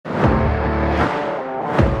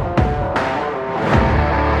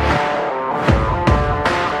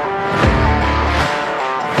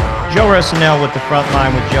Joe Rusinell with the Front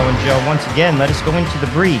Line with Joe and Joe. Once again, let us go into the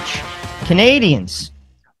breach. Canadians,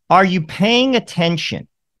 are you paying attention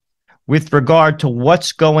with regard to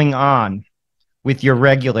what's going on with your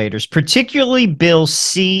regulators, particularly Bill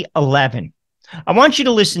C-11? I want you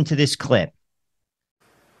to listen to this clip.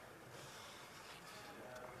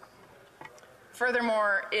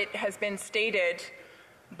 Furthermore, it has been stated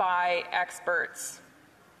by experts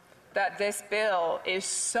that this bill is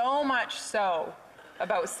so much so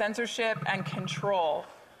about censorship and control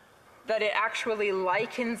that it actually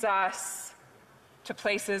likens us to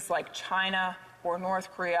places like China or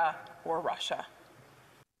North Korea or Russia.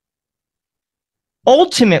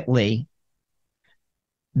 Ultimately,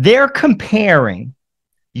 they're comparing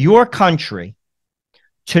your country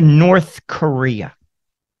to North Korea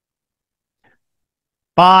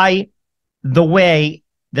by the way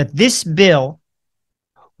that this bill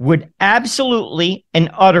would absolutely and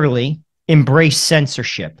utterly embrace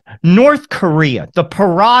censorship. North Korea, the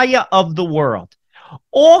pariah of the world.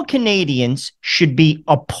 All Canadians should be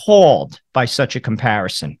appalled by such a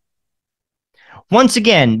comparison. Once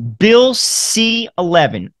again, Bill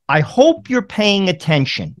C-11, I hope you're paying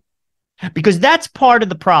attention, because that's part of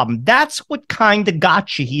the problem. That's what kind of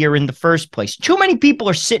got you here in the first place. Too many people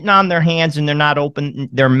are sitting on their hands and they're not opening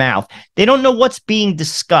their mouth. They don't know what's being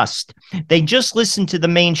discussed. They just listen to the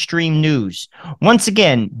mainstream news. Once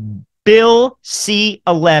again, Bill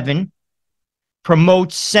C-11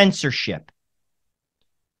 promotes censorship,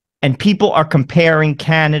 and people are comparing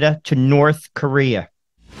Canada to North Korea.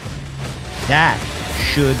 That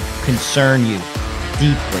should concern you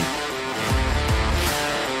deeply.